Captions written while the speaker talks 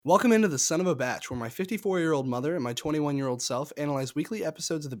Welcome into the Son of a Batch, where my 54-year-old mother and my 21-year-old self analyze weekly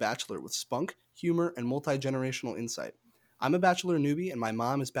episodes of The Bachelor with spunk, humor, and multi-generational insight. I'm a Bachelor newbie, and my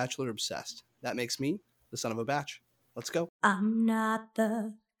mom is Bachelor obsessed. That makes me the Son of a Batch. Let's go. I'm not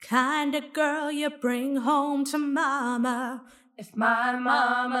the kind of girl you bring home to mama. If my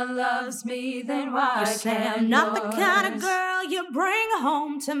mama loves me, then why You say can't I'm not the kind of yours? girl you bring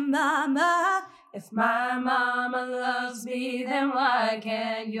home to mama. If my mama loves me, then why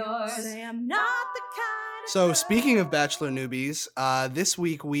can't yours? Say I'm not the kind of So, girl. speaking of Bachelor newbies, this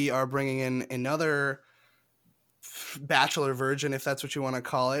week we are bringing in another Bachelor virgin, if that's what you want to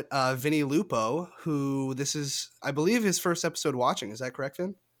call it, Vinny Lupo, who this is, I believe, his first episode watching. Is that correct,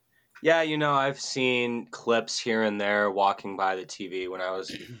 Vin? Yeah, I've seen clips here and there walking by the TV when I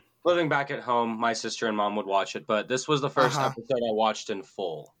was living back at home. My sister and mom would watch it, but this was the first episode I watched in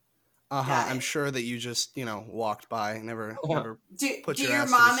full. I'm sure that you just, walked by, never put Do your your ass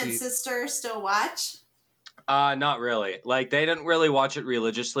to the mom and seat. sister still watch? Not really. Like, they didn't really watch it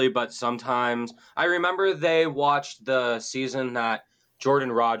religiously, but sometimes I remember they watched the season that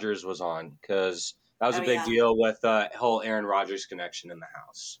Jordan Rogers was on, because that was a big deal with the whole Aaron Rodgers connection in the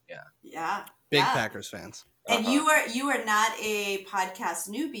house. Yeah. Big Packers fans. And you are not a podcast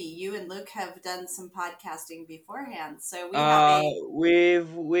newbie. You and Luke have done some podcasting beforehand, so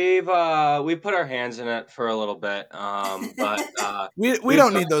we've put our hands in it for a little bit, but we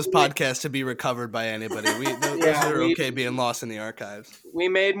don't need those podcasts to be recovered by anybody. Those are okay being lost in the archives. We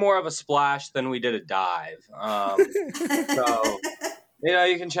made more of a splash than we did a dive. So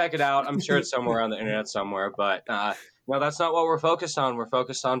you can check it out. I'm sure it's somewhere on the internet somewhere, but. No, that's not what we're focused on. We're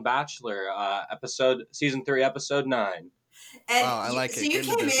focused on Bachelor, season 3, episode 9. And wow, I like so it. you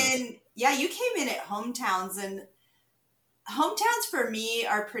came in. Yeah, you came in at hometowns, and hometowns for me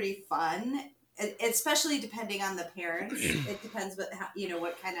are pretty fun, especially depending on the parents. It depends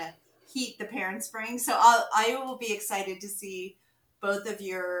what kind of heat the parents bring. So I will be excited to see both of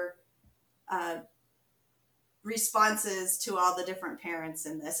your responses to all the different parents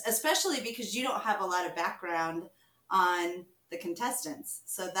in this, especially because you don't have a lot of background on the contestants.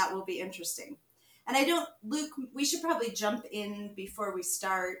 So that will be interesting. And Luke, we should probably jump in before we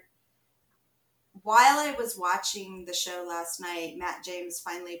start. While I was watching the show last night, Matt James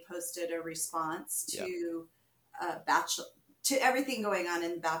finally posted a response to Bachelor, to everything going on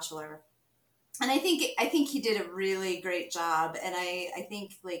in Bachelor. And I think he did a really great job. And I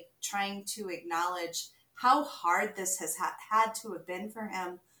think like trying to acknowledge how hard this has had to have been for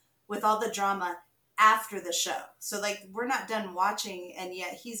him with all the drama after the show. So like we're not done watching, and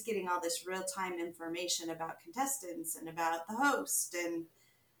yet he's getting all this real-time information about contestants and about the host. And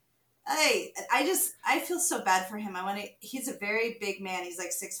I feel so bad for him. He's a very big man. He's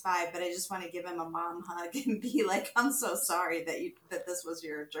like 6'5", but I just want to give him a mom hug and be like, I'm so sorry that this was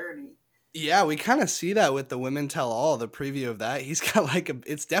your journey. Yeah, we kind of see that with the Women Tell All, the preview of that. He's got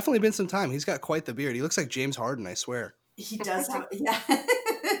it's definitely been some time. He's got quite the beard. He looks like James Harden, I swear. He does have, yeah.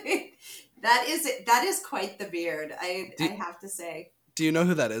 That is quite the beard, I have to say. Do you know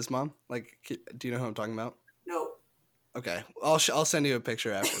who that is, Mom? Like, do you know who I'm talking about? Nope. Okay, I'll send you a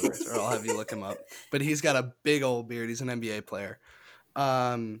picture afterwards, or I'll have you look him up. But he's got a big old beard. He's an NBA player.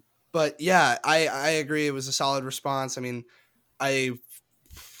 But yeah, I agree. It was a solid response. I mean,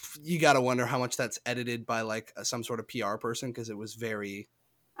 you got to wonder how much that's edited by like some sort of PR person, because it was very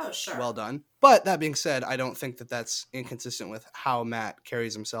well done. But that being said, I don't think that that's inconsistent with how Matt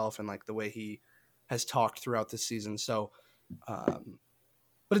carries himself and like the way he has talked throughout this season. So, but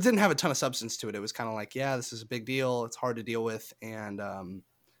it didn't have a ton of substance to it. It was kind of like, yeah, this is a big deal. It's hard to deal with. And I'm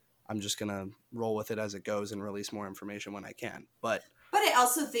just going to roll with it as it goes and release more information when I can. But I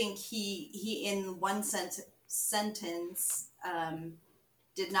also think he in one sentence,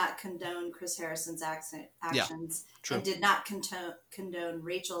 did not condone Chris Harrison's actions, and did not condone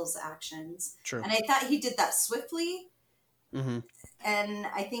Rachel's actions. True. And I thought he did that swiftly. Mm-hmm. And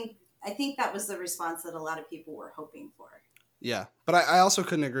I think that was the response that a lot of people were hoping for. Yeah, but I also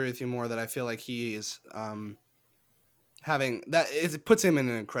couldn't agree with you more that I feel like he is having that. It puts him in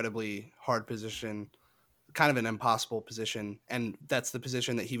an incredibly hard position, kind of an impossible position, and that's the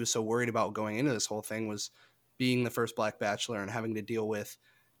position that he was so worried about going into this whole thing, was being the first Black Bachelor and having to deal with,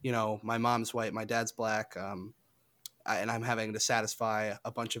 my mom's white, my dad's Black, and I'm having to satisfy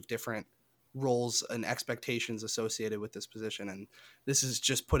a bunch of different roles and expectations associated with this position. And this is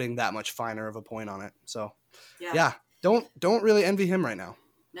just putting that much finer of a point on it. So yeah, don't really envy him right now.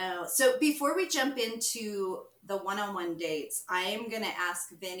 No. So before we jump into the one-on-one dates, I am going to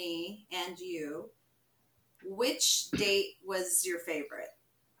ask Vinny and you, which date was your favorite?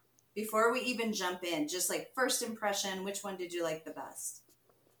 Before we even jump in, just like first impression, which one did you like the best?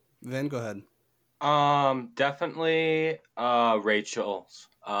 Vin, go ahead. Definitely Rachel's.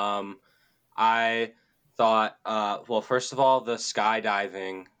 I thought well, first of all, the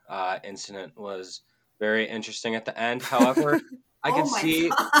skydiving incident was very interesting at the end. However, I could Oh my see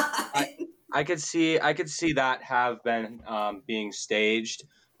I, god. I could see that have been being staged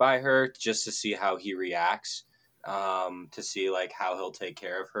by her just to see how he reacts, to see like how he'll take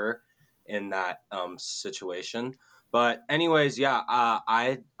care of her in that situation. But anyways, yeah,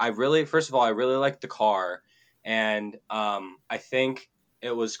 I really, first of all, I really liked the car, and I think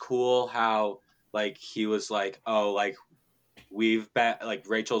it was cool how like he was like, oh, like we've been like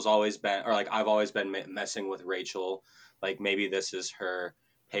Rachel's always been, or like I've always been messing with Rachel, like maybe this is her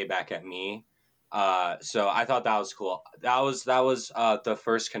payback at me. So I thought that was cool. That was the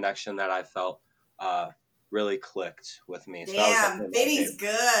first connection that I felt uh really clicked with me. So that was Damn, definitely my Vinny's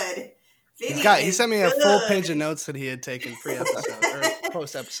favorite. good. Vinny He is sent me a full page of good. notes that he had taken pre-episode or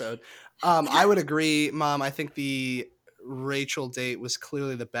post-episode. I would agree, Mom. I think the Rachel date was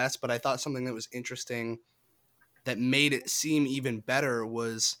clearly the best, but I thought something that was interesting that made it seem even better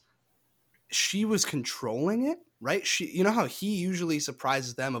was she was controlling it, right? You know how he usually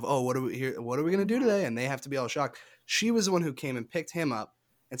surprises them of, oh, what are we here? What are we gonna do today? And they have to be all shocked. She was the one who came and picked him up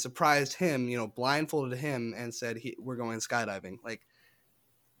and surprised him, blindfolded him and said, "We're going skydiving." Like,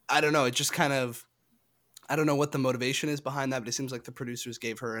 I don't know. It just kind of, I don't know what the motivation is behind that, but it seems like the producers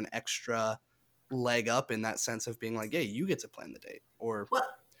gave her an extra leg up in that sense of being like, "Hey, you get to plan the date." Or Well,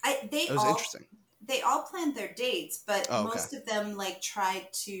 it was interesting. they all planned their dates, but Oh, okay. most of them like tried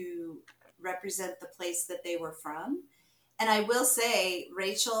to represent the place that they were from. And I will say,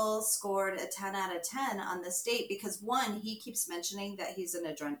 Rachel scored a 10 out of 10 on this date because one, he keeps mentioning that he's an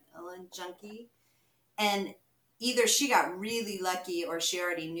adrenaline junkie. And either she got really lucky or she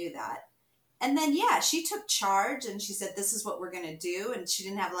already knew that. And then, yeah, she took charge and she said, this is what we're going to do. And she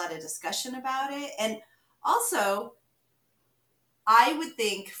didn't have a lot of discussion about it. And also, I would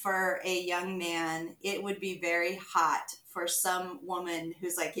think for a young man, it would be very hot for some woman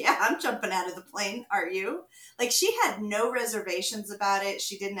who's like, yeah, I'm jumping out of the plane. Are you? Like, she had no reservations about it.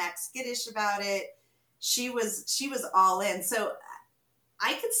 She didn't act skittish about it. She was all in. So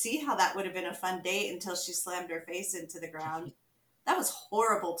I could see how that would have been a fun date until she slammed her face into the ground. That was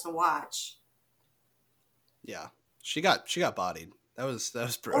horrible to watch. Yeah, she got bodied. That was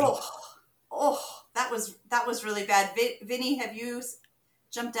brutal. That was really bad. Vinny, have you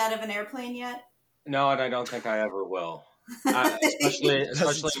jumped out of an airplane yet? No, and I don't think I ever will. Especially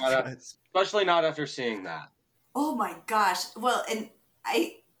Doesn't surprise. especially not after seeing that. Oh my gosh. Well, and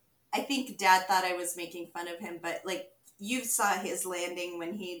I think Dad thought I was making fun of him, but like you saw his landing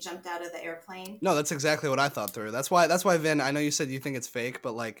when he jumped out of the airplane. No, that's exactly what I thought through. That's why Vin, I know you said you think it's fake,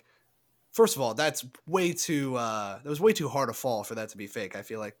 but like, first of all, that's way too that was way too hard a fall for that to be fake, I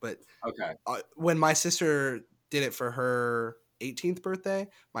feel like. But Okay. when my sister did it for her 18th birthday,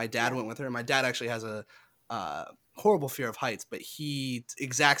 my dad Yeah. went with her. My dad actually has a horrible fear of heights, but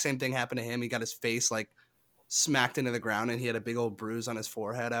exact same thing happened to him. He got his face like smacked into the ground and he had a big old bruise on his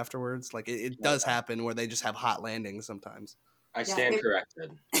forehead afterwards. Like it does happen where they just have hot landings sometimes. I stand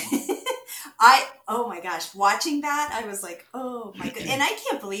corrected. Oh my gosh, watching that, I was like, oh my god. And I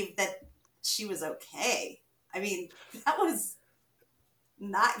can't believe that she was okay. I mean, that was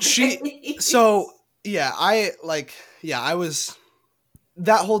not great. So yeah, I was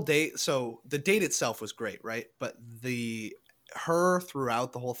that whole date. So the date itself was great, right? But her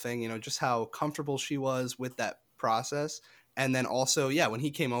throughout the whole thing, just how comfortable she was with that process. And then also, yeah, when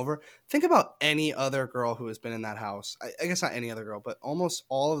he came over, think about any other girl who has been in that house. I guess not any other girl, but almost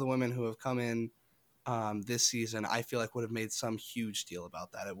all of the women who have come in this season, I feel like would have made some huge deal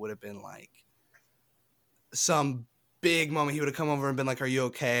about that. It would have been like some big moment. He would have come over and been like, "Are you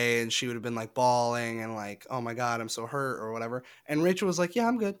okay?" And she would have been like bawling and like, "Oh my god, I'm so hurt," or whatever. And Rachel was like, "Yeah,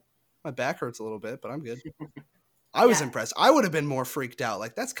 I'm good. My back hurts a little bit, but I'm good." I was impressed. I would have been more freaked out.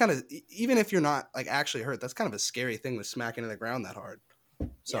 Like that's kind of, even if you're not like actually hurt, that's kind of a scary thing to smack into the ground that hard.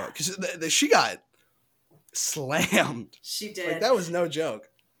 So because she got slammed. She did. Like that was no joke.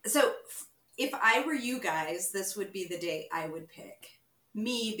 So if I were you guys, this would be the date I would pick.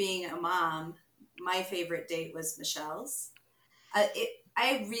 Me being a mom, my favorite date was Michelle's.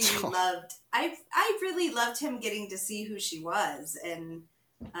 I really loved him getting to see who she was and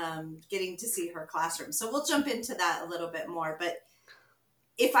getting to see her classroom. So we'll jump into that a little bit more. But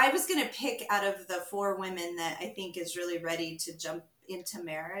if I was going to pick out of the 4 women that I think is really ready to jump into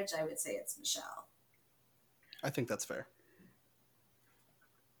marriage, I would say it's Michelle. I think that's fair.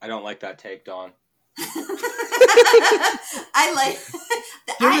 I don't like that take, Dawn. I like.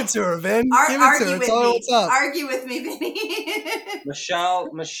 Give it to her, Vin. Give it to her. Tell her what's up. Argue with me, Vinny. Michelle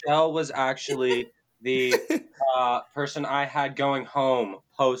was actually the person I had going home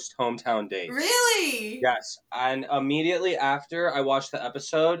post hometown dates. Really? Yes, and immediately after I watched the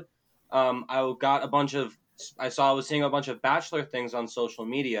episode, I was seeing a bunch of Bachelor things on social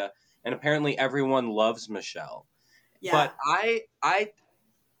media, and apparently everyone loves Michelle. Yeah. But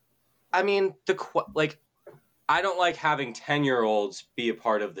I mean, I don't like having 10-year-olds be a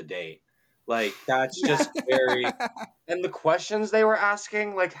part of the date. Like, that's just very. And the questions they were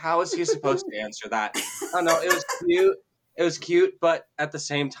asking, like, how is he supposed to answer that? I don't know. It was cute. It was cute, but at the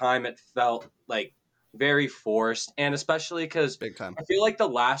same time, it felt like very forced. And especially because Big time. I feel like the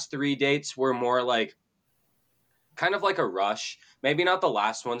last 3 dates were more like kind of like a rush. Maybe not the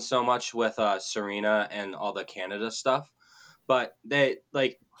last one so much with Serena and all the Canada stuff, but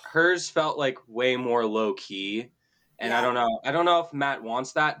hers felt like way more low key. And I don't know if Matt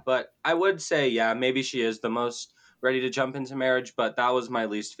wants that, but I would say, yeah, maybe she is the most ready to jump into marriage, but that was my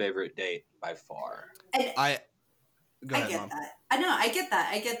least favorite date by far. Go ahead, get Mom. that. I get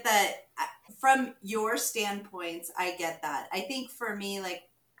that. I get that. From your standpoints, I get that. I think for me, like,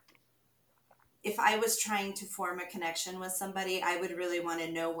 if I was trying to form a connection with somebody, I would really want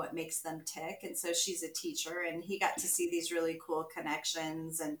to know what makes them tick. And so she's a teacher, and he got to see these really cool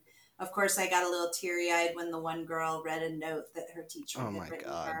connections. And of course, I got a little teary-eyed when the one girl read a note that her teacher had written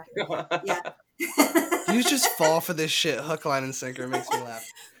her. Yeah. You just fall for this shit, hook, line, and sinker. It makes me laugh.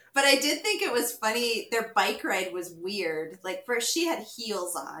 But I did think it was funny. Their bike ride was weird. Like, first she had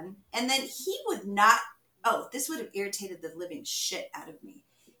heels on, and then he would not. Oh, this would have irritated the living shit out of me.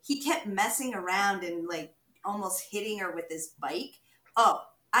 He kept messing around and like almost hitting her with his bike. Oh,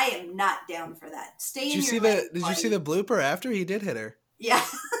 I am not down for that. Did you see the blooper after he did hit her? Yeah.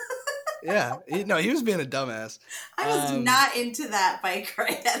 Yeah. He was being a dumbass. I was not into that bike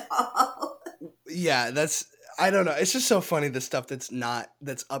ride at all. Yeah, I don't know. It's just so funny, the stuff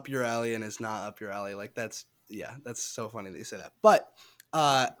that's up your alley and is not up your alley. Like, that's so funny that you say that. But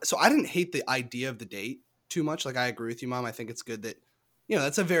so I didn't hate the idea of the date too much. Like, I agree with you, Mom. I think it's good that,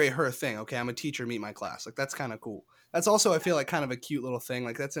 that's a very her thing. Okay, I'm a teacher, meet my class. Like, that's kind of cool. That's also, I feel like, kind of a cute little thing.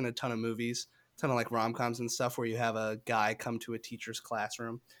 Like, that's in a ton of movies, ton of like rom-coms and stuff where you have a guy come to a teacher's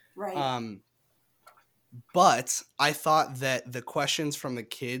classroom. Right. But I thought that the questions from the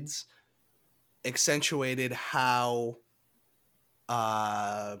kids accentuated how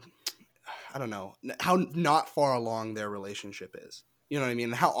I don't know, how not far along their relationship is. You know what I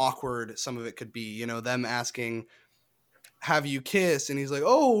mean? How awkward some of it could be. Them asking, have you kissed? And he's like,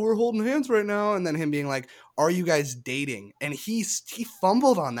 oh, we're holding hands right now. And then him being like, are you guys dating? And he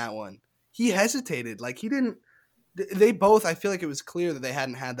fumbled on that one. He hesitated. Like, he didn't. They both, I feel like it was clear that they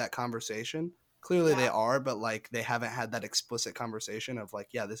hadn't had that conversation. Clearly they are, but like they haven't had that explicit conversation of like,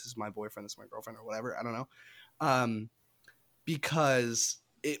 yeah, this is my boyfriend, this is my girlfriend, or whatever. I don't know. Because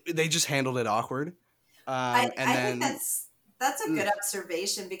they just handled it awkward. I think that's a good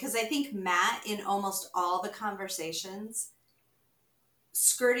observation, because I think Matt, in almost all the conversations,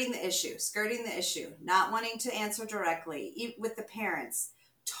 skirting the issue, not wanting to answer directly with the parents,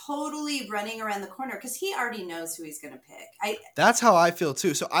 totally running around the corner because he already knows who he's going to pick. That's how I feel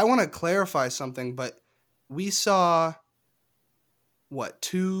too. So I want to clarify something, but we saw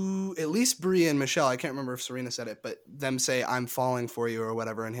at least Brie and Michelle, I can't remember if Serena said it, but them say, I'm falling for you or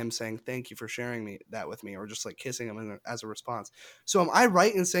whatever, and him saying, thank you for sharing that with me, or just like kissing him as a response. So am I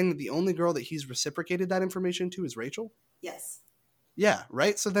right in saying that the only girl that he's reciprocated that information to is Rachel? Yes. Yeah,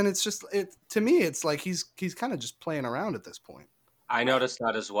 right? So then it's just, to me, it's like he's kind of just playing around at this point. I noticed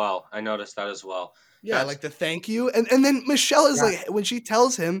that as well. Yeah, like the thank you. And then Michelle is like, when she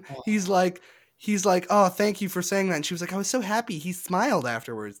tells him, he's like, oh, thank you for saying that. And she was like, I was so happy. He smiled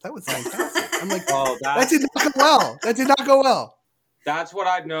afterwards. That was fantastic. I'm like, that did not go well. That did not go well. That's what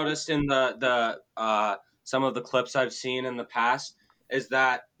I've noticed in the some of the clips I've seen in the past, is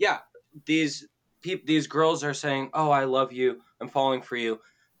that, yeah, these girls are saying, oh, I love you, I'm falling for you.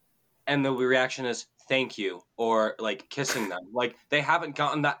 And the reaction is, thank you, or like kissing them. Like, they haven't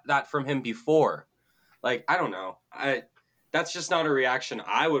gotten that from him before. Like, I don't know. That's just not a reaction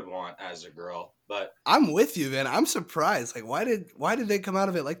I would want as a girl. But I'm with you, man. I'm surprised. Like, why did they come out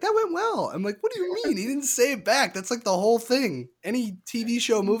of it like that went well? I'm like, what do you mean? He didn't say it back. That's like the whole thing. Any TV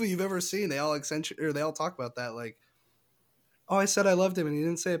show, movie you've ever seen, they all talk about that. Like, oh, I said I loved him and he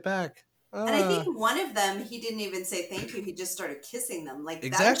didn't say it back. And I think one of them, he didn't even say thank you. He just started kissing them. Like,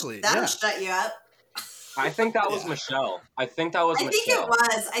 exactly. That'll shut you up. I think that was Michelle. I think it was.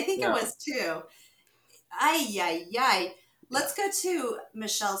 I think it was too. Ay. Let's go to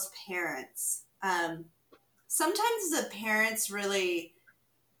Michelle's parents. sometimes the parents really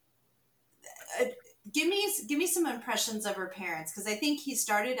give me some impressions of her parents, because I think she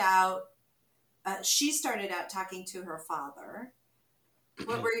started out talking to her father.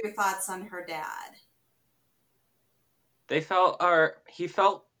 What were your thoughts on her dad? He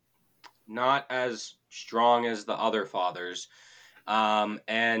felt not as strong as the other fathers.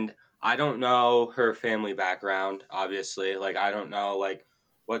 And I don't know her family background, obviously. Like, I don't know, like,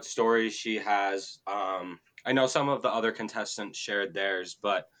 what stories she has. I know some of the other contestants shared theirs,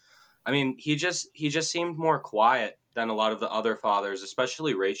 but I mean, he just seemed more quiet than a lot of the other fathers,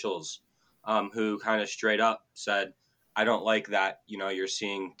 especially Rachel's, who kind of straight up said, "I don't like that. You know, you're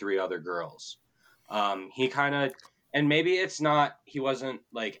seeing 3 other girls." He kind of, and maybe it's not he wasn't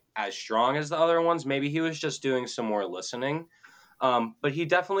like as strong as the other ones. Maybe he was just doing some more listening. But he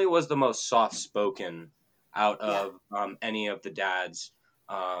definitely was the most soft spoken out Yeah. of any of the dads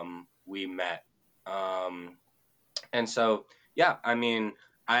we met. And so, yeah, I mean,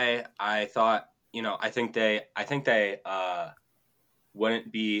 I thought, I think they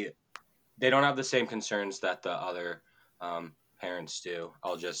wouldn't be, they don't have the same concerns that the other parents do.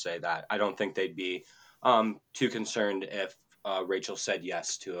 I'll just say that I don't think they'd be too concerned if Rachel said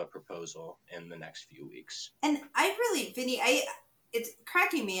yes to a proposal in the next few weeks. And Vinny, it's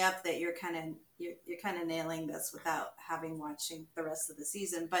cracking me up that you're kind of nailing this without having watching the rest of the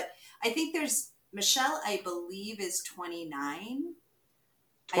season. But I think there's Michelle, I believe, is 29.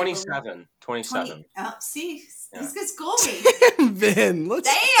 27. 27. See, Yeah. these guys school me. Damn, Vin.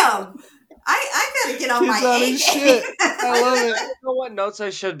 Damn. I gotta get on He's my on A his game. shit. I love I it. didn't know what notes I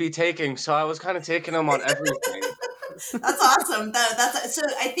should be taking, so I was kind of taking them on everything. That's awesome. That's so.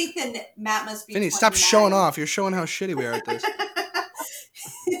 I think then Matt must be. Vinny, 29. stop showing off. You're showing how shitty we are at this.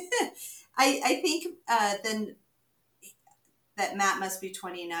 I think then that Matt must be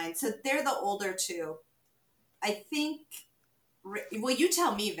 29. So they're the older two. I think. Well, you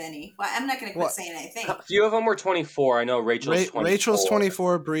tell me, Vinny. Well, I'm not going to quit saying I think. A few of them were 24. I know Rachel's 24. Rachel's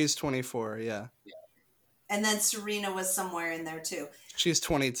 24. Bree's 24. Yeah. And then Serena was somewhere in there too. She's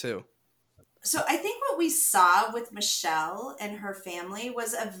 22. So I think what we saw with Michelle and her family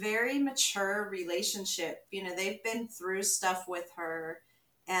was a very mature relationship. You know, they've been through stuff with her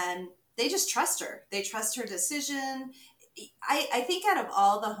and they just trust her. They trust her decision. I think out of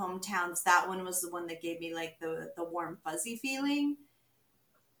all the hometowns, that one was the one that gave me like the warm fuzzy feeling.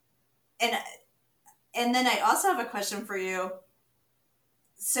 And then I also have a question for you.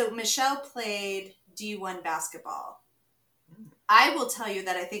 So Michelle played D1 basketball. I will tell you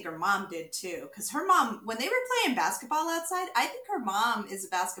that I think her mom did too. Because her mom, when they were playing basketball outside, I think her mom is a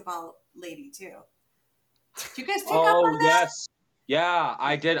basketball lady too. Do you guys pick up on that? Yes. Yeah,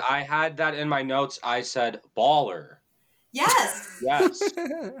 I did. I had that in my notes. I said baller. Yes. Yes.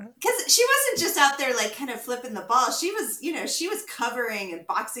 Because she wasn't just out there like kind of flipping the ball. She was, she was covering and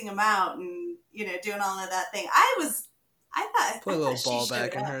boxing them out and, doing all of that thing. I thought. Put a little ball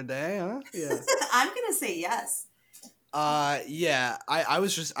back in her day, huh? Yeah. I'm going to say yes. Yeah.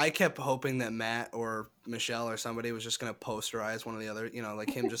 I kept hoping that Matt or Michelle or somebody was just going to posterize one of the other, like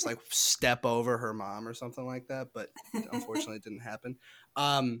him just like step over her mom or something like that. But unfortunately it didn't happen.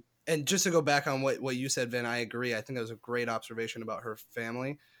 And just to go back on what you said, Vin, I agree. I think that was a great observation about her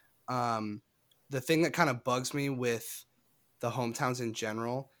family. The thing that kind of bugs me with the hometowns in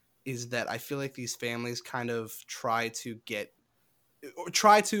general is that I feel like these families kind of try to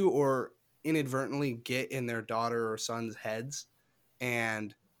or inadvertently get in their daughter or son's heads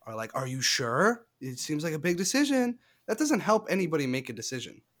and are like, are you sure? It seems like a big decision. That doesn't help anybody make a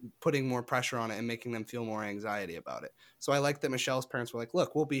decision, putting more pressure on it and making them feel more anxiety about it. So I like that Michelle's parents were like,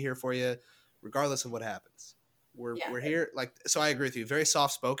 look, we'll be here for you regardless of what happens. We're here. Like, so I agree with you. Very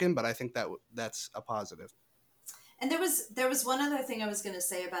soft spoken, but I think that's a positive. And there was one other thing I was going to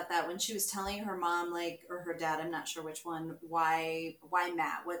say about that when she was telling her mom, or her dad, I'm not sure which one, why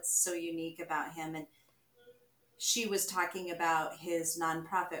Matt, what's so unique about him. And she was talking about his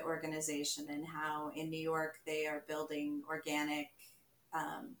nonprofit organization and how in New York they are building organic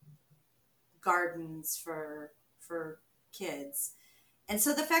gardens for kids. And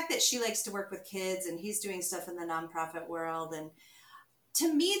so the fact that she likes to work with kids and he's doing stuff in the nonprofit world. And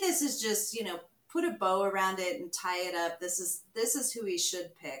to me, this is just, put a bow around it and tie it up. This is who he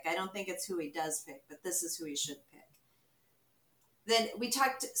should pick. I don't think it's who he does pick, but this is who he should pick. Then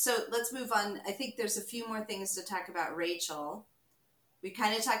so let's move on. I think there's a few more things to talk about Rachel. We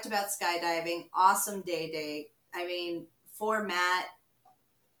kind of talked about skydiving. Awesome day date. I mean, for Matt,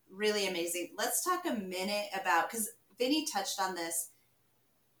 really amazing. Let's talk a minute about, because Vinny touched on this.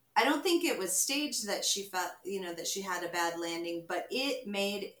 I don't think it was staged that she felt, that she had a bad landing, but it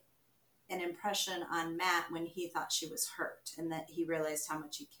made an impression on Matt when he thought she was hurt and that he realized how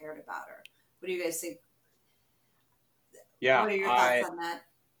much he cared about her. What do you guys think? Yeah, What are your thoughts on that?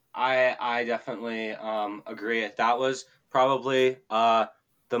 I definitely agree. That was probably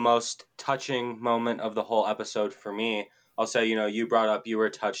the most touching moment of the whole episode for me. I'll say, you brought up you were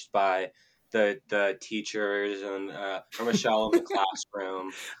touched by the teachers and or Michelle in the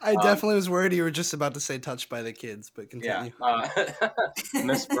classroom. I definitely was worried you were just about to say touched by the kids, but Yeah, continue.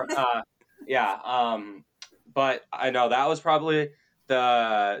 Miss, yeah. But I know that was probably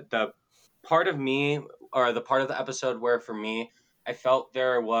the part of me, or the part of the episode where for me I felt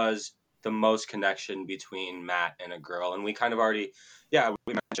there was the most connection between Matt and a girl, and we kind of already, we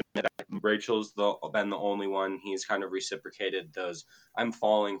mentioned that Rachel's been the only one. He's kind of reciprocated those "I'm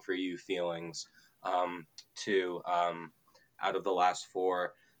falling for you" feelings to out of the last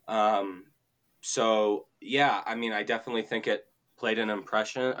four. So yeah, I mean, I definitely think it played an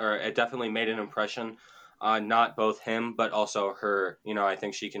impression, or it definitely made an impression on not both him but also her. I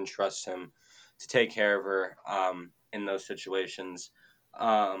think she can trust him to take care of her in those situations.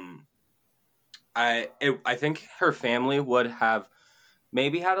 Um, I think her family would have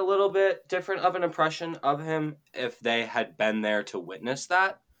maybe had a little bit different of an impression of him if they had been there to witness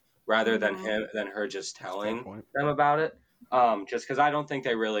that, rather than her just telling them about it. Just because I don't think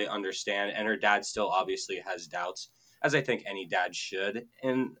they really understand, and her dad still obviously has doubts, as I think any dad should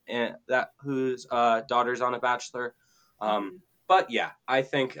in that whose daughter's on a bachelor. But yeah, I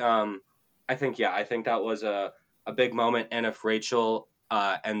think that was a big moment, and if Rachel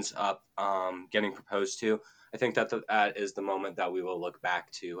ends up getting proposed to, I think that that is the moment that we will look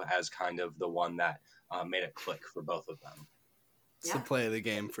back to as kind of the one that made it click for both of them. It's the play of the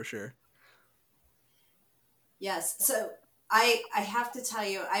game for sure. Yes. So I have to tell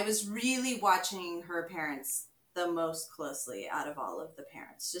you, I was really watching her parents the most closely out of all of the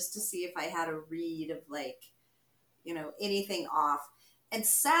parents, just to see if I had a read of anything off. And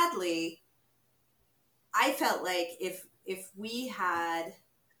sadly, I felt like if we had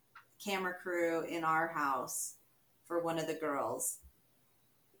camera crew in our house for one of the girls,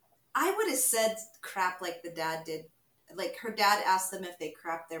 I would have said crap like the dad did. Like her dad asked them if they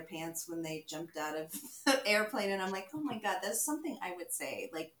crapped their pants when they jumped out of the airplane, and I'm like, oh my god, that's something I would say,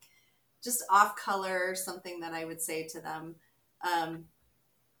 like just off color, something that I would say to them.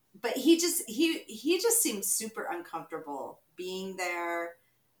 But he just seemed super uncomfortable being there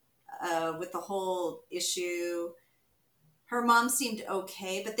with the whole issue. Her mom seemed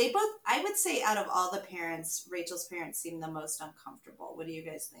okay, but they both, I would say, out of all the parents, Rachel's parents seemed the most uncomfortable. What do you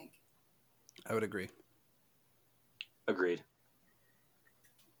guys think? I would agree. Agreed.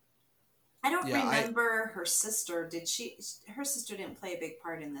 I don't remember her sister. Did she? Her sister didn't play a big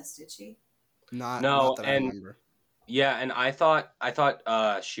part in this, did she? Not that I and remember. Yeah, and I thought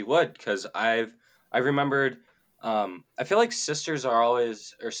she would, because I remembered. I feel like sisters are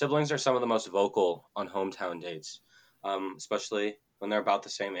always, or siblings are some of the most vocal on hometown dates, especially when they're about the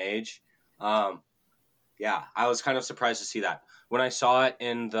same age. Yeah, I was kind of surprised to see that when I saw it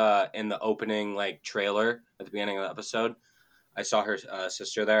in the opening like trailer at the beginning of the episode. I saw her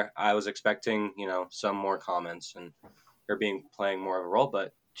sister there. I was expecting some more comments and her playing more of a role,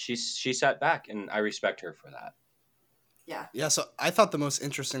 but she sat back, and I respect her for that. Yeah. So I thought the most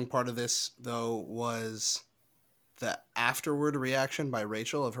interesting part of this, though, was the afterward reaction by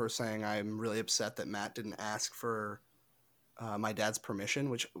Rachel of her saying, I'm really upset that Matt didn't ask for my dad's permission,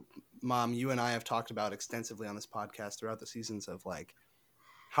 which, Mom, you and I have talked about extensively on this podcast throughout the seasons of, like,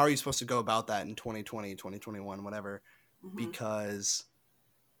 how are you supposed to go about that in 2020, 2021, whatever, because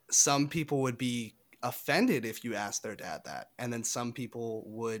some people would be offended if you asked their dad that, and then some people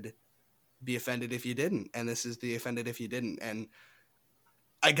would be offended if you didn't, and this is the offended if you didn't. And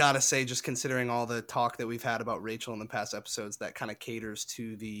I gotta say, just considering all the talk that we've had about Rachel in the past episodes, that kind of caters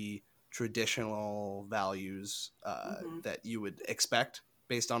to the traditional values that you would expect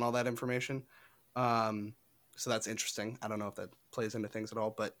based on all that information. So that's interesting. I don't know if that plays into things at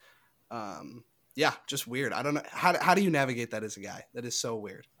all, but yeah, just weird. I don't know. How do you navigate that as a guy? That is so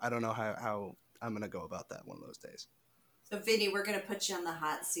weird. I don't know how I'm going to go about that one of those days. So, Vinny, we're going to put you on the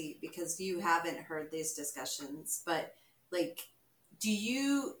hot seat because you haven't heard these discussions. But, like, do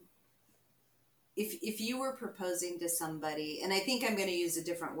you, if you were proposing to somebody, and I think I'm going to use a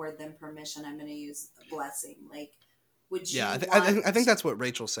different word than permission, I'm going to use blessing. Like, would you? Yeah, I think that's what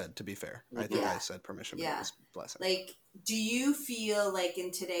Rachel said. To be fair, I think I said permission, but it was blessing. Like, do you feel like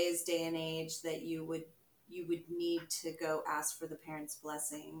in today's day and age that you would need to go ask for the parents'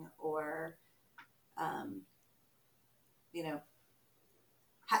 blessing, or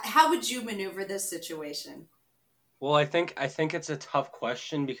how would you maneuver this situation? Well, I think it's a tough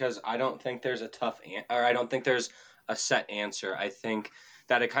question because I don't think there's a or I don't think there's a set answer. I think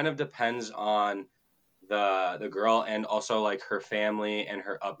that it kind of depends on the girl and also like her family and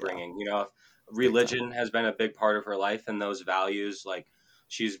her Yeah, upbringing. You know, if big time. religion has been a big part of her life and those values, like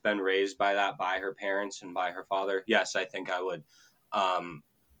she's been raised by that by her parents and by her father. Yes, I think I would um,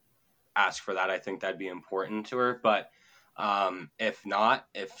 ask for that. I think that'd be important to her. But if not,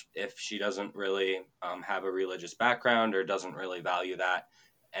 if she doesn't really have a religious background or doesn't really value that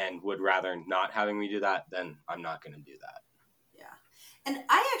and would rather not having me do that, then I'm not going to do that. Yeah. And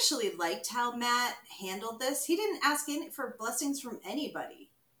I actually liked how Matt handled this. He didn't ask for blessings from anybody.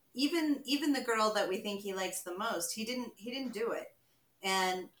 Even the girl that we think he likes the most, he didn't do it.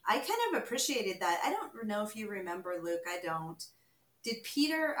 And I kind of appreciated that. I don't know if you remember, Luke. I don't. Did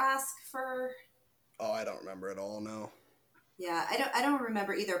Peter ask for? Oh, I don't remember at all. No, Yeah, I don't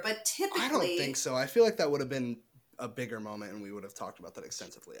remember either. But typically, I don't think so. I feel like that would have been a bigger moment, and we would have talked about that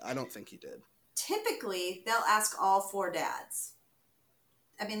extensively. I don't think he did. typically they'll ask all four dads.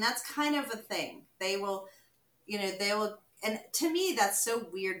 I mean, that's kind of a thing. They will, and to me, that's so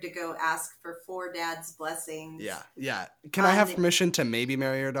weird to go ask for four dads' blessings. Yeah. Can I have permission to maybe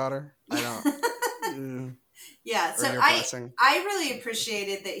marry your daughter? I don't. Yeah, Or so your blessing. I really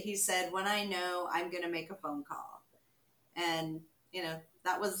appreciated that he said, "When I know, I'm going to make a phone call," and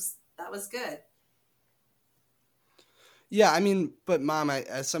that was good. Yeah, I mean, but Mom,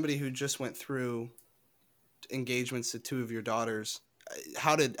 as somebody who just went through engagements to two of your daughters,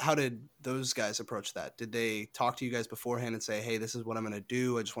 how did those guys approach that? Did they talk to you guys beforehand and say, "Hey, this is what I'm going to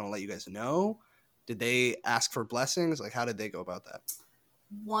do. I just want to let you guys know"? Did they ask for blessings? Like, how did they go about that?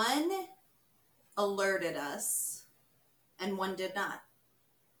 One alerted us, and one did not.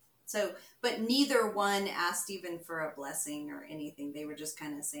 So, but neither one asked even for a blessing or anything. They were just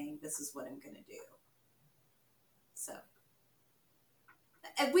kind of saying, "This is what I'm going to do." So,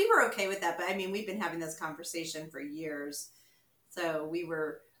 and we were okay with that. But I mean, we've been having this conversation for years, so we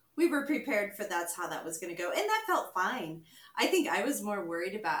were prepared for that's how that was going to go, and that felt fine. I think I was more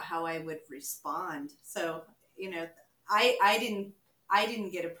worried about how I would respond. So, I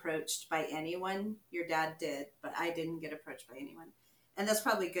didn't get approached by anyone. Your dad did, but I didn't get approached by anyone. And that's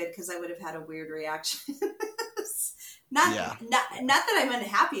probably good because I would have had a weird reaction. not, Yeah. not that I'm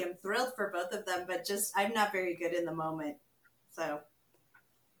unhappy. I'm thrilled for both of them, but just I'm not very good in the moment. So,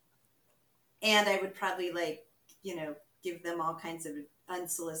 and I would probably give them all kinds of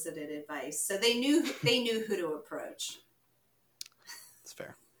unsolicited advice. So they knew who to approach. That's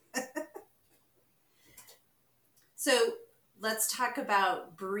fair. So let's talk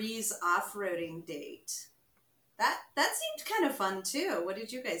about Bree's off-roading date. That seemed kind of fun too. What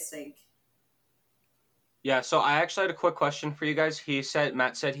did you guys think? Yeah, so I actually had a quick question for you guys.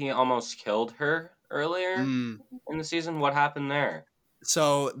 Matt said he almost killed her earlier in the season. What happened there?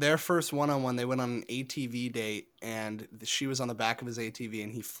 So their first one-on-one, they went on an ATV date, and she was on the back of his ATV,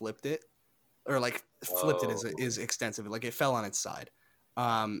 and he flipped it, or like flipped it is extensive, like it fell on its side.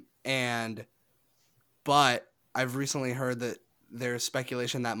 But I've recently heard that there's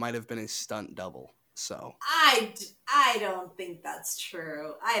speculation that might have been a stunt double. So I don't think that's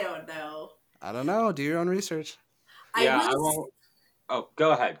true. I don't know. I don't know. Do your own research. Yeah, I won't. Oh,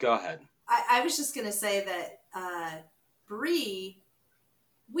 go ahead. I was just gonna say that Bree,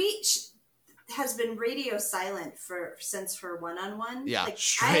 has been radio silent since her one-on-one. Yeah,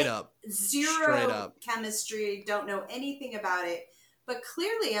 straight up. Zero chemistry. Don't know anything about it. But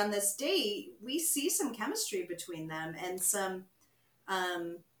clearly on this date, we see some chemistry between them and some.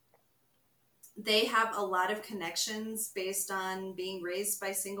 They have a lot of connections based on being raised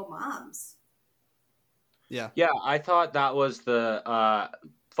by single moms. Yeah, I thought that was the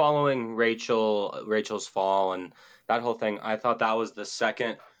following Rachel's fall and that whole thing. I thought that was the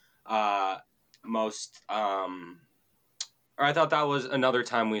second most, or I thought that was another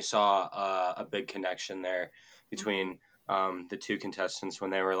time we saw a big connection there between the two contestants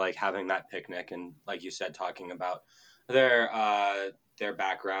when they were like having that picnic and, like you said, talking about their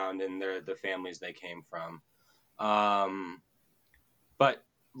background and the families they came from. But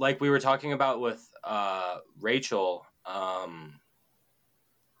like we were talking about with Rachel,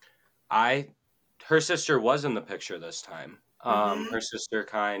 her sister was in the picture this time. Her sister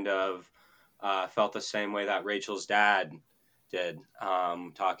kind of felt the same way that Rachel's dad did,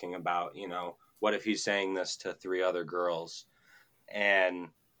 talking about, what if he's saying this to three other girls? And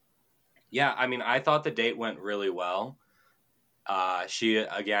yeah, I mean, I thought the date went really well. She,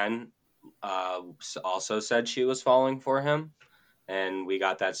 again, also said she was falling for him. And we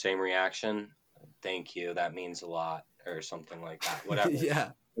got that same reaction. Thank you. That means a lot, or something like that. Whatever.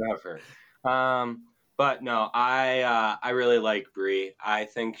 Yeah. Whatever. But no, I really like Brie. I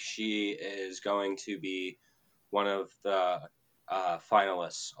think she is going to be one of the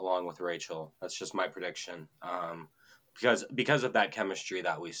finalists along with Rachel. That's just my prediction. Because of that chemistry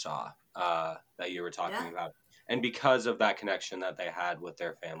that we saw that you were talking Yeah. about, and because of that connection that they had with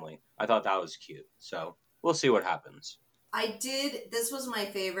their family, I thought that was cute. So we'll see what happens. This was my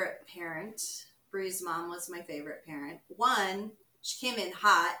favorite parent. Bree's mom was my favorite parent. One, she came in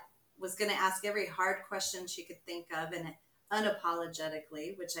hot, was going to ask every hard question she could think of and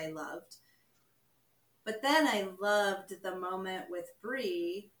unapologetically, which I loved. But then I loved the moment with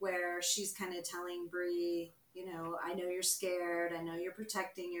Bree where she's kind of telling Bree, I know you're scared. I know you're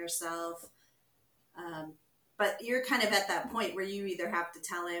protecting yourself. But you're kind of at that point where you either have to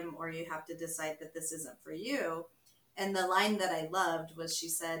tell him or you have to decide that this isn't for you. And the line that I loved was she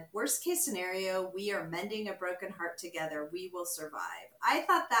said, worst case scenario, we are mending a broken heart together. We will survive. I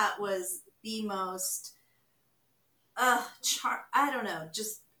thought that was the most, I don't know,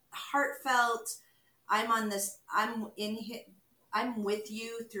 just heartfelt. I'm with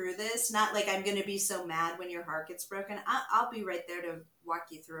you through this. Not like I'm going to be so mad when your heart gets broken. I'll be right there to walk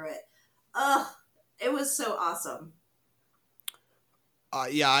you through it. It was so awesome.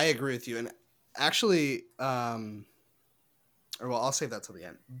 Yeah, I agree with you. And actually, I'll save that till the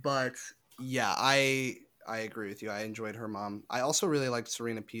end. But yeah, I agree with you. I enjoyed her mom. I also really liked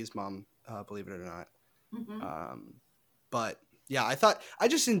Serena P's mom, believe it or not. Mm-hmm. But yeah, I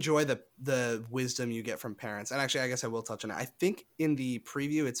just enjoy the wisdom you get from parents. And actually, I guess I will touch on it. I think in the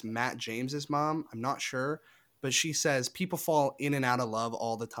preview, it's Matt James's mom. I'm not sure, but she says people fall in and out of love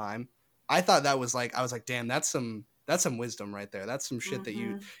all the time. I thought that was I was like, damn, that's some wisdom right there. That's some shit that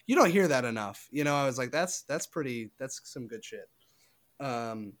you don't hear that enough. I was like, that's some good shit.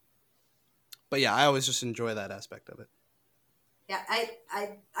 But yeah, I always just enjoy that aspect of it. Yeah,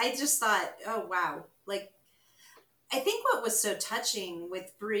 I just thought, oh wow, I think what was so touching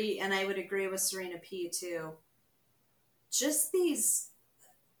with Brie, and I would agree with Serena P too, just these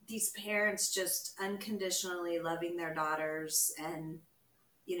parents just unconditionally loving their daughters and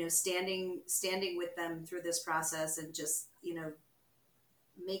standing with them through this process and just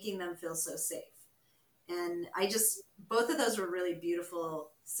making them feel so safe. And both of those were really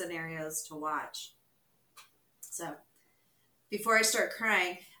beautiful scenarios to watch. So before I start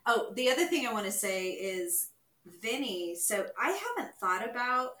crying, the other thing I want to say is Vinny. So I haven't thought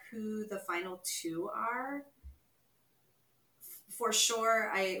about who the final two are. For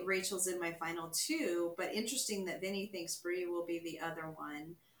sure, Rachel's in my final two, but interesting that Vinny thinks Brie will be the other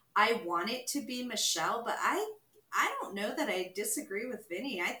one. I want it to be Michelle, but I don't know that I disagree with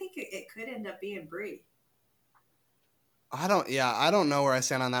Vinny. I think it could end up being Brie. I don't know where I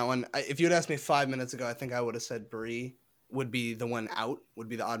stand on that one. If you had asked me 5 minutes ago, I think I would have said Brie would be the one out, would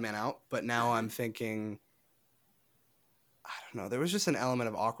be the odd man out. But now I'm thinking, I don't know. There was just an element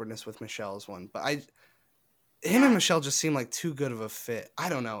of awkwardness with Michelle's one, but him and Michelle just seem like too good of a fit. I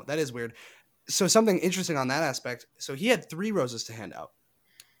don't know. That is weird. So something interesting on that aspect. So he had 3 roses to hand out,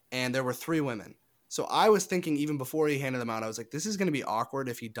 and there were 3 women. So I was thinking even before he handed them out, I was like, this is going to be awkward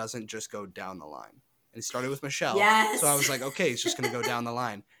if he doesn't just go down the line. And he started with Michelle. Yes. So I was like, okay, he's just going to go down the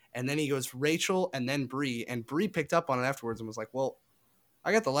line. And then he goes Rachel and then Brie. And Brie picked up on it afterwards and was like, well,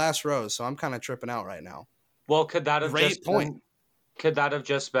 I got the last rose, so I'm kind of tripping out right now. Well, could that have Could that have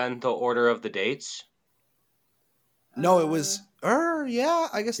just been the order of the dates? No, it was yeah,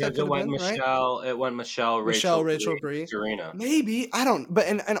 I guess that could have been, Michelle, right? It went Michelle, Rachel, Brie, Serena. Maybe. I don't, but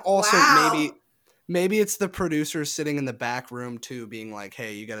and also wow. maybe it's the producers sitting in the back room too being like,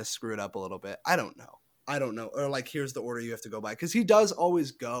 "Hey, you got to screw it up a little bit." I don't know. Or like, here's the order you have to go by, cuz he does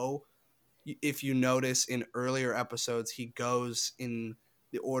always go, if you notice in earlier episodes, he goes in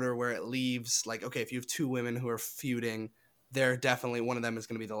the order where it leaves, like, okay, if you have 2 women who are feuding, they're definitely, one of them is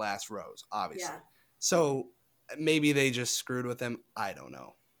going to be the last rose, obviously. Yeah. So maybe they just screwed with him. I don't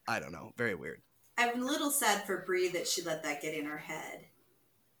know. Very weird. I'm a little sad for Brie that she let that get in her head.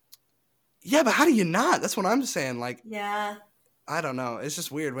 Yeah, but how do you not? That's what I'm saying. Like, yeah, I don't know. It's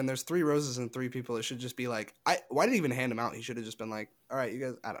just weird. When there's 3 roses and 3 people, it should just be like, why did he even hand him out? He should have just been like, all right, you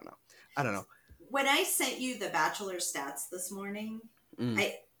guys, I don't know. When I sent you the Bachelor stats this morning,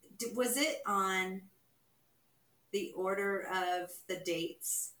 was it on the order of the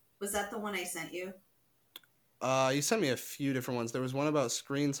dates? Was that the one I sent you? You sent me a few different ones. There was one about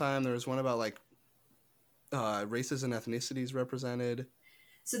screen time. There was one about like races and ethnicities represented.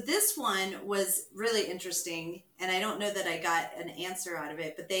 So this one was really interesting, and I don't know that I got an answer out of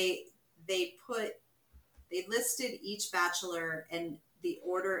it, but they listed each bachelor and the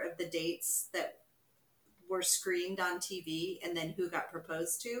order of the dates that were screened on TV and then who got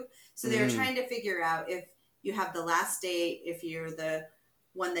proposed to. So they were trying to figure out if you have the last date, if you're the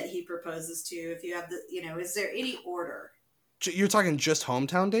one that he proposes to, if you have the, is there any order? You're talking just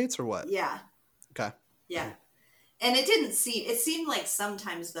hometown dates or what? Yeah. Okay. Yeah. And it seemed like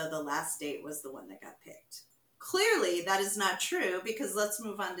sometimes though the last date was the one that got picked. Clearly that is not true, because let's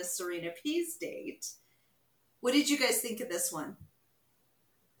move on to Serena P's date. What did you guys think of this one?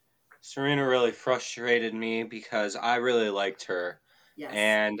 Serena really frustrated me because I really liked her. Yes.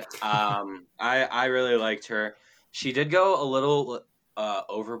 And I really liked her. She did go a little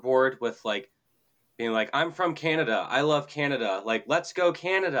overboard with like being like, I'm from Canada. I love Canada. Like, let's go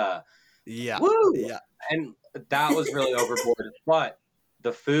Canada. Yeah. Woo! Yeah. And that was really overboard. But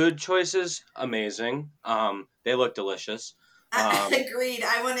the food choices, amazing. They look delicious. Agreed.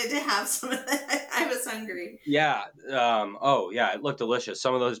 I wanted to have some of that. I was hungry. Yeah. Oh, yeah. It looked delicious.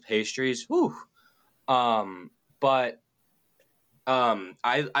 Some of those pastries. Whew. But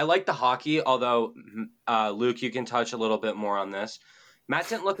I like the hockey. Although Luke, you can touch a little bit more on this. Matt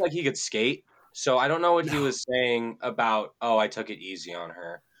didn't look like he could skate, so I don't know what he was saying about. Oh, I took it easy on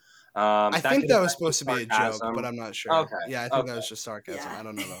her. I think that was supposed to be a joke, but I'm not sure. Okay. Yeah, I think that was just sarcasm. Yeah. I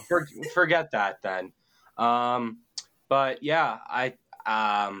don't know though. Forget that then. But yeah,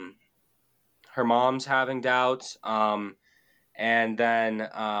 her mom's having doubts. And then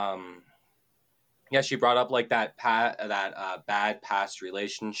yeah, she brought up like that bad past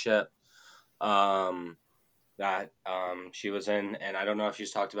relationship that she was in, and I don't know if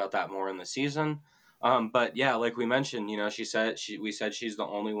she's talked about that more in the season. But yeah, like we mentioned, we said she's the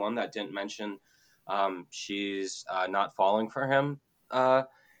only one that didn't mention she's not falling for him.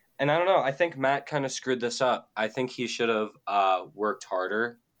 And I don't know. I think Matt kind of screwed this up. I think he should have worked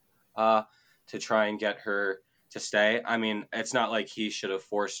harder to try and get her to stay. I mean, it's not like he should have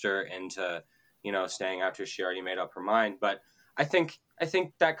forced her into, staying after she already made up her mind. But I think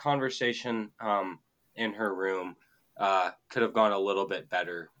that conversation in her room could have gone a little bit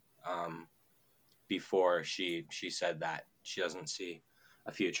better before she said that she doesn't see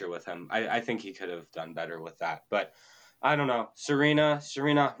a future with him. I think he could have done better with that. But I don't know. Serena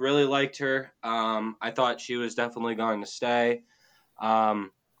really liked her. I thought she was definitely going to stay. I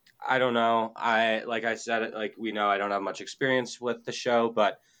don't know. Like I said, like we know, I don't have much experience with the show,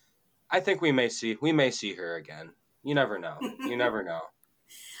 but I think we may see her again. You never know. You never know.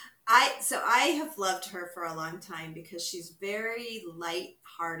 I have loved her for a long time because she's very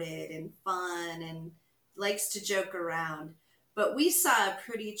light-hearted and fun and likes to joke around. But we saw a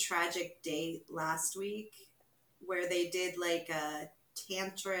pretty tragic date last week where they did like a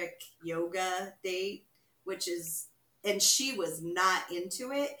tantric yoga date, and she was not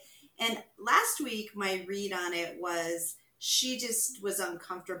into it. And last week, my read on it was she just was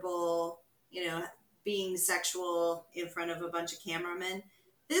uncomfortable, being sexual in front of a bunch of cameramen.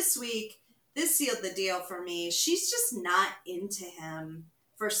 This week, this sealed the deal for me. She's just not into him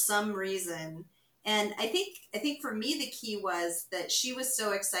for some reason. And I think for me, the key was that she was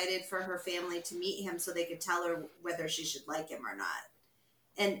so excited for her family to meet him so they could tell her whether she should like him or not.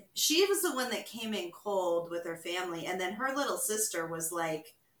 And she was the one that came in cold with her family. And then her little sister was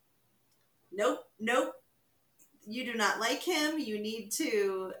like, nope, you do not like him. You need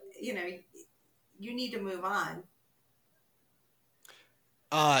to, you need to move on.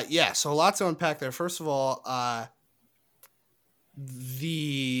 Yeah, so a lot to unpack there. First of all,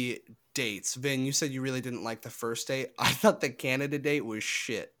 the dates. Vin, you said you really didn't like the first date. I thought the Canada date was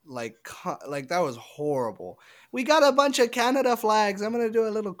shit. Like that was horrible. We got a bunch of Canada flags. I'm gonna do a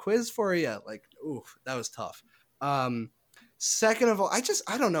little quiz for you. Like, oof, that was tough. Second of all,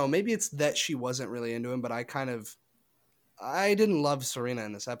 I don't know. Maybe it's that she wasn't really into him, but I didn't love Serena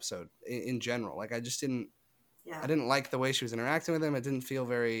in this episode in general. Like, I didn't like the way she was interacting with him. It didn't feel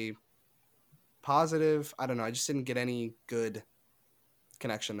very positive. I don't know. I just didn't get any good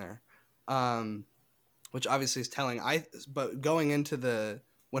connection there. Which obviously is telling. But going into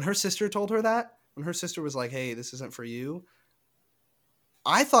when her sister told her that, when her sister was like, hey, this isn't for you,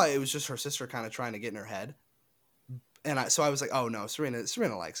 I thought it was just her sister kind of trying to get in her head. And so I was like, oh no,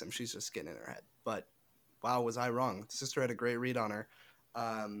 Serena likes him. She's just getting in her head. But wow, was I wrong? The sister had a great read on her.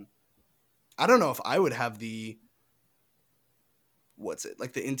 I don't know if I would have the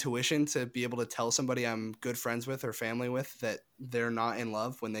intuition to be able to tell somebody I'm good friends with or family with that they're not in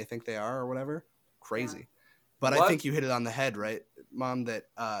love when they think they are or whatever. Crazy. Yeah. But what? I think you hit it on the head, right, Mom, that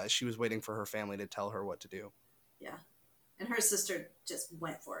she was waiting for her family to tell her what to do. Yeah. And her sister just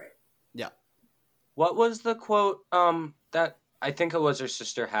went for it. Yeah. What was the quote that I think it was her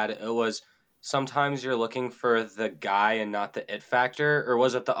sister had? It was, sometimes you're looking for the guy and not the it factor, or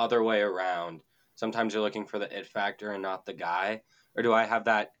was it the other way around? sometimes you're looking for the it factor and not the guy? Or do I have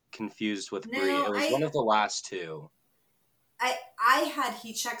that confused with Bree? No, It was one of the last two. I had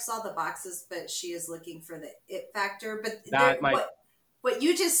he checks all the boxes, but she is looking for the it factor. But That might. what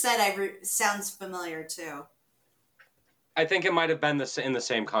you just said sounds familiar too. I think it might have been in the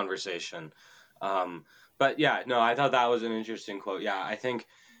same conversation. But yeah, no, I thought that was an interesting quote. Yeah, I think,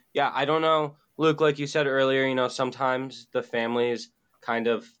 yeah, I don't know, Luke, like you said earlier, you know, sometimes the families kind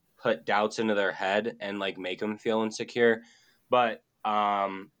of put doubts into their head and like make them feel insecure. But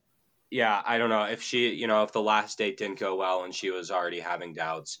yeah, I don't know if she, you know, if the last date didn't go well and she was already having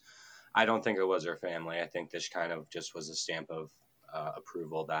doubts, I don't think it was her family. I think this kind of just was a stamp of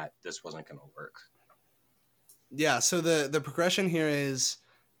approval that this wasn't going to work. Yeah, so the progression here is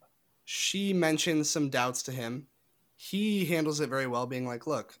she mentions some doubts to him. He handles it very well, being like,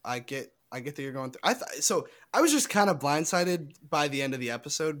 "Look, I get that you're going through." So I was just kind of blindsided by the end of the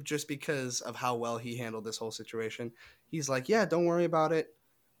episode, just because of how well he handled this whole situation. He's like, "Yeah, don't worry about it.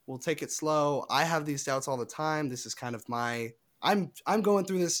 We'll take it slow. I have these doubts all the time. This is kind of I'm going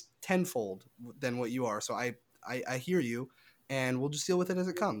through this tenfold than what you are. So I hear you, and we'll just deal with it as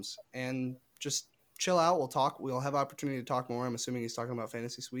it comes, and just chill out. We'll talk. We'll have opportunity to talk more. I'm assuming he's talking about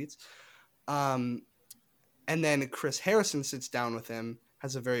fantasy suites." And then Chris Harrison sits down with him,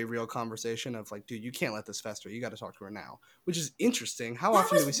 has a very real conversation of like, "Dude, you can't let this fester. You got to talk to her now," which is interesting. How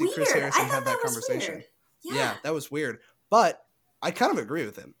often do we see Chris Harrison have that conversation? Yeah, that was weird. But I kind of agree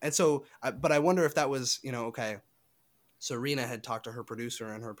with him. And so, but I wonder if that was, you know, okay, Serena had talked to her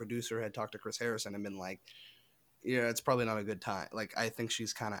producer and her producer had talked to Chris Harrison and been like, "Yeah, it's probably not a good time. Like, I think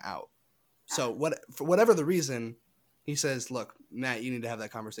she's kind of out." So for whatever the reason, he says, "Look, Matt, you need to have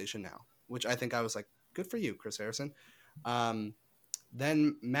that conversation now," which I think I was like, good for you, Chris Harrison.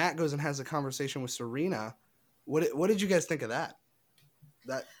 Then Matt goes and has a conversation with Serena. What did you guys think of that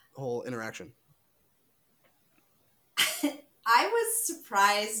whole interaction? I was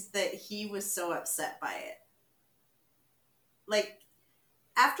surprised that he was so upset by it. Like,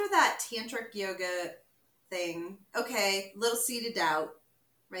 after that tantric yoga thing, okay, little seed of doubt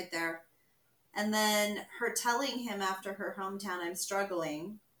right there. And then her telling him after her hometown, "I'm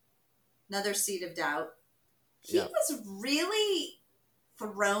struggling," another seed of doubt. He was really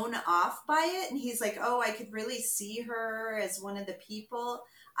thrown off by it. And he's like, "Oh, I could really see her as one of the people."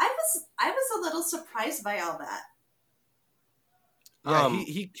 I was a little surprised by all that. Yeah,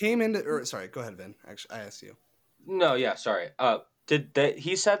 he came into, or sorry, go ahead, Vin. Actually, I asked you. No, yeah, sorry.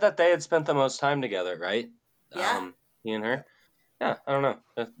 He said that they had spent the most time together, right? Yeah. He and her. Yeah, I don't know.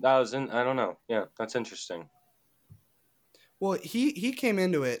 I don't know. Yeah, that's interesting. Well, he came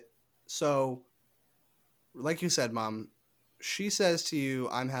into it, so like you said, Mom, she says to you,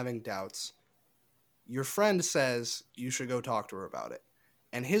 "I'm having doubts." Your friend says you should go talk to her about it.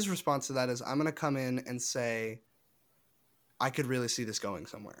 And his response to that is, "I'm going to come in and say, I could really see this going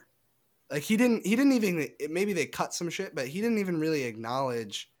somewhere." Like he didn't even, maybe they cut some shit, but he didn't even really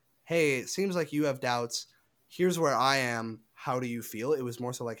acknowledge, "Hey, it seems like you have doubts. Here's where I am. How do you feel?" It was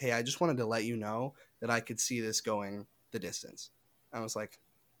more so like, "Hey, I just wanted to let you know that I could see this going the distance." I was like,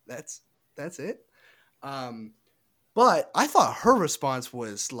 that's it. But I thought her response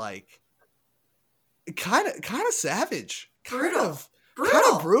was like kind of savage, Brutal. kind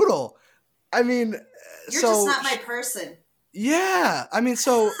of brutal. I mean, you're just not my person. Yeah, I mean,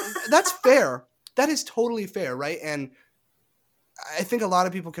 so that's fair. That is totally fair, right? And I think a lot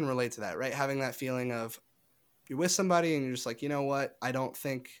of people can relate to that, right? Having that feeling of you're with somebody and you're just like, "You know what? I don't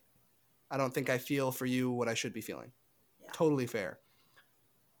think I feel for you what I should be feeling." Yeah. Totally fair.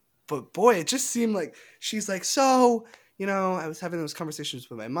 But boy, it just seemed like she's like, "So, you know, I was having those conversations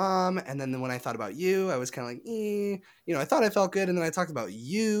with my mom, and then when I thought about you, I was kind of like, you know, I thought I felt good, and then I talked about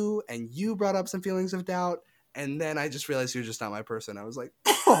you, and you brought up some feelings of doubt, and then I just realized you're just not my person." I was like,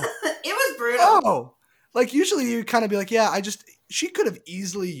 "Oh." It was brutal. Oh. Like, usually you kind of be like, "Yeah, she could have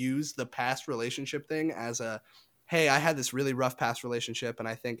easily used the past relationship thing as a, hey, I had this really rough past relationship, and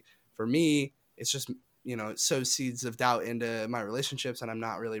I think for me, it's just, you know, it sows seeds of doubt into my relationships, and I'm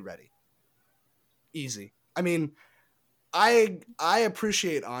not really ready." Easy. I mean, I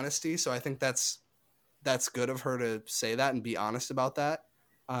appreciate honesty, so I think that's good of her to say that and be honest about that.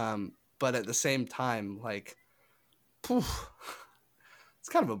 But at the same time, like, poof, it's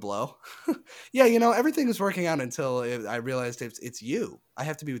kind of a blow. Yeah, you know, everything was working out until I realized it's you. I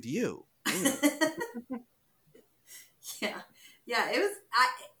have to be with you. Yeah. It was.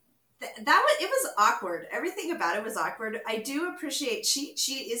 It was awkward. Everything about it was awkward. I do appreciate she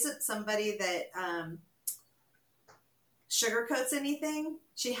isn't somebody that sugarcoats anything.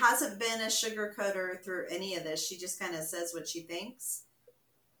 She hasn't been a sugarcoater through any of this. She just kind of says what she thinks.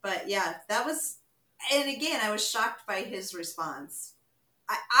 But yeah, that was and again, I was shocked by his response.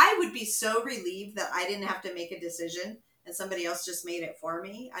 I would be so relieved that I didn't have to make a decision and somebody else just made it for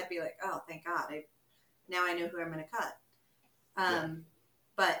me. I'd be like, oh, thank God. Now I know who I'm going to cut.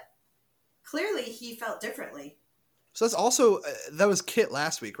 But clearly he felt differently. So that's also, that was Kit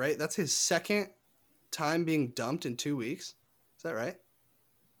last week, right? That's his second time being dumped in 2 weeks. Is that right?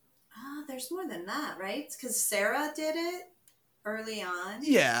 There's more than that, right? Because Sarah did it early on.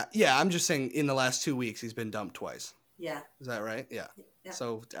 Yeah. I'm just saying in the last 2 weeks he's been dumped twice. Yeah. Is that right? Yeah. Yeah.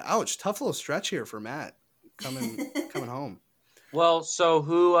 So, ouch, tough little stretch here for Matt coming home. Well, so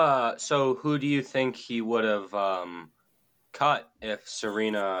who do you think he would have cut if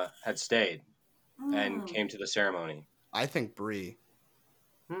Serena had stayed and came to the ceremony? I think Brie.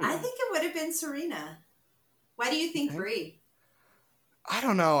 I think it would have been Serena. Why do you think Brie? I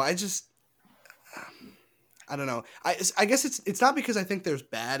don't know. I don't know. I guess it's not because I think there's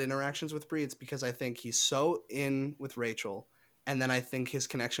bad interactions with Brie. It's because I think he's so in with Rachel, and then I think his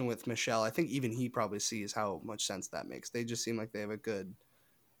connection with Michelle. I think even he probably sees how much sense that makes. They just seem like they have a good,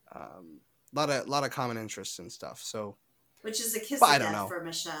 lot of common interests and stuff. So, which is a kiss of death for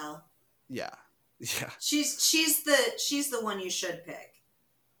Michelle. Yeah. She's the one you should pick.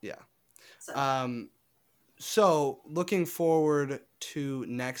 Yeah. So looking forward to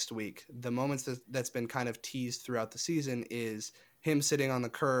next week, the moments that's been kind of teased throughout the season is him sitting on the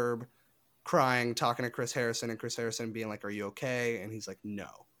curb, crying, talking to Chris Harrison, and Chris Harrison being like, "Are you okay?" And he's like, "No."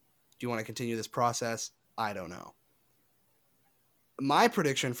 Do you want to continue this process? I don't know. My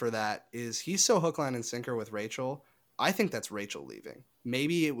prediction for that is he's so hook, line, and sinker with Rachel. I think that's Rachel leaving.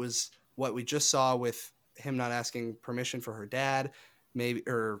 Maybe it was what we just saw with him not asking permission for her dad, maybe,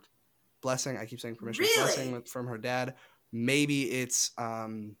 or blessing. I keep saying permission. Really? Blessing from her dad. Maybe it's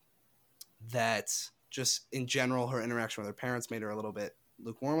that just in general her interaction with her parents made her a little bit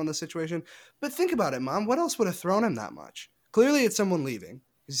lukewarm on the situation. But think about it, Mom. What else would have thrown him that much? Clearly it's someone leaving.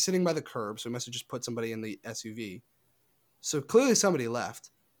 He's sitting by the curb, so he must have just put somebody in the SUV. So clearly somebody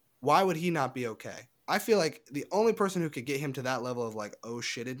left. Why would he not be okay? I feel like the only person who could get him to that level of like oh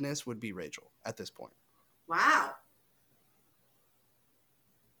shittedness would be Rachel at this point. Wow.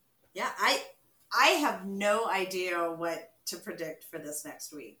 Yeah, I have no idea what to predict for this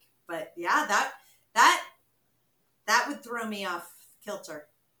next week. But yeah, that would throw me off kilter.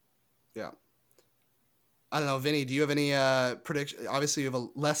 Yeah. I don't know, Vinny, do you have any prediction? Obviously, you have a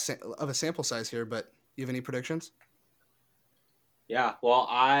less of a sample size here, but do you have any predictions? Yeah, well,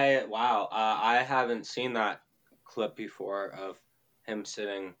 I haven't seen that clip before of him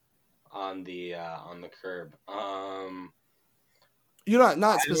sitting on the curb. You're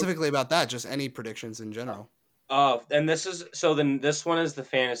not specifically about that, just any predictions in general. Oh, and this one is the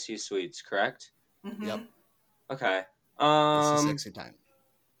fantasy suites, correct? Mm-hmm. Yep. Okay. This is sexy time.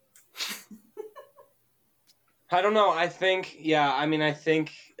 I don't know. I think I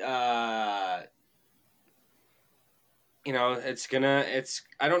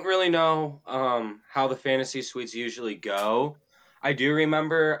don't really know how the fantasy suites usually go. I do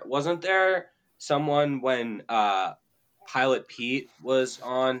remember, wasn't there someone when Pilot Pete was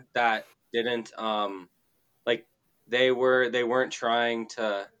on that didn't they weren't trying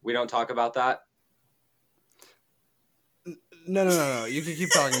to, we don't talk about that? No. You can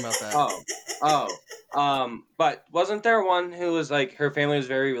keep talking about that. But wasn't there one who was like, her family was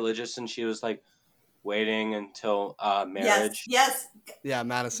very religious and she was like waiting until marriage? Yes. Yeah,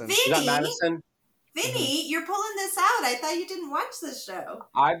 Madison. Vinny, is that Madison? Vinny, you're pulling this out. I thought you didn't watch this show.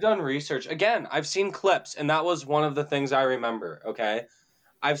 I've done research. Again, I've seen clips, and that was one of the things I remember, okay?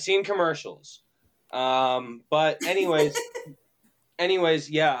 I've seen commercials. But anyways,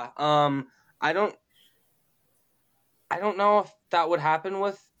 yeah. I don't know if that would happen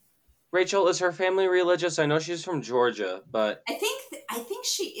with Rachel. Is her family religious? I know she's from Georgia, but I think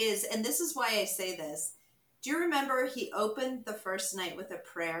she is, and this is why I say this. Do you remember he opened the first night with a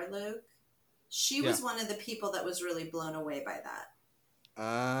prayer, Luke? She was one of the people that was really blown away by that.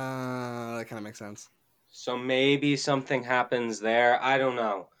 That kind of makes sense. So maybe something happens there. I don't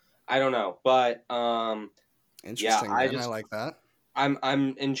know. But interesting. Yeah, I like that.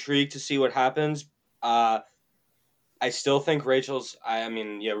 I'm intrigued to see what happens. I still think Rachel's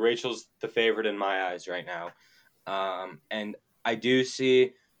the favorite in my eyes right now. And I didn't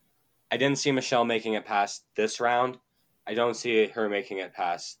see Michelle making it past this round. I don't see her making it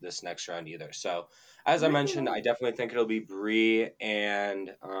past this next round either. So, as I mentioned, I definitely think it'll be Brie and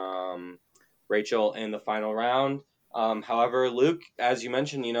Rachel in the final round. However, Luke, as you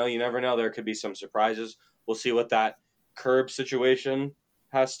mentioned, you never know. There could be some surprises. We'll see what that curb situation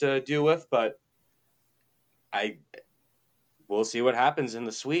has to do with, but we'll see what happens in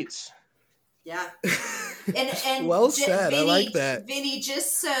the suites. Yeah. And well said. I like that. Vinny,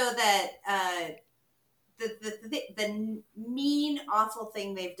 just so that the mean, awful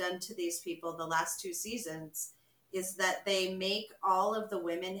thing they've done to these people the last 2 seasons is that they make all of the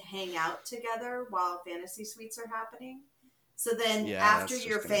women hang out together while fantasy suites are happening. So then after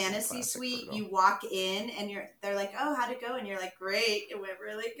your fantasy suite, you walk in and they're like, "Oh, how'd it go?" And you're like, "Great, it went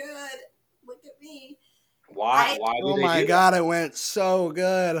really good. Look at me." Why? Oh my God, it went so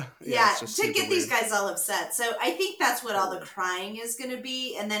good. Yeah, to get these guys all upset. So I think that's what all the crying is going to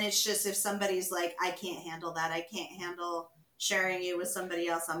be. And then it's just if somebody's like, "I can't handle that. I can't handle sharing you with somebody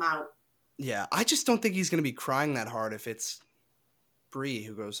else. I'm out." Yeah, I just don't think he's going to be crying that hard if it's Bree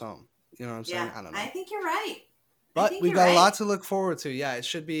who goes home. You know what I'm saying? Yeah, I don't know. I think you're right. But we've got a lot to look forward to. Yeah, it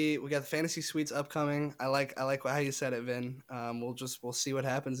should be. We got the fantasy suites upcoming. I like how you said it, Vin. We'll see what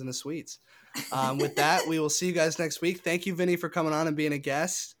happens in the suites. With that, we will see you guys next week. Thank you, Vinny, for coming on and being a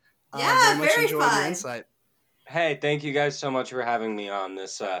guest. Yeah, very much enjoyed fun. your insight. Hey, thank you guys so much for having me on.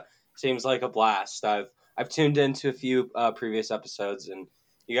 This seems like a blast. I've tuned into a few previous episodes, and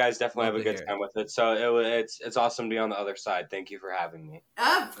you guys definitely have a good time with it. So it's awesome to be on the other side. Thank you for having me.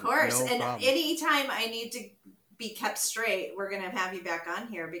 Of course. No and problem. Anytime I need to be kept straight, we're going to have you back on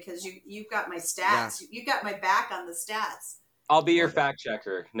here because you've got my stats. Yeah. You got my back on the stats. I'll be your fact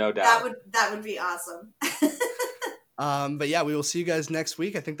checker, no doubt. That would be awesome. But yeah, we will see you guys next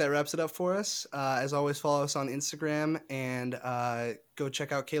week. I think that wraps it up for us. As always, follow us on Instagram and go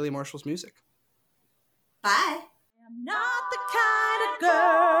check out Kaylee Marshall's music. Bye. I'm not the kind of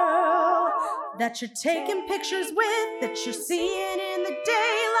girl that you're taking pictures with, that you're seeing in the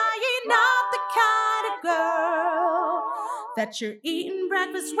daylight. Not the kind of girl that you're eating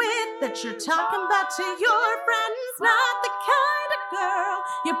breakfast with, that you're talking about to your friends. Not the kind of girl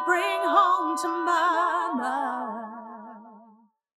you bring home to mama.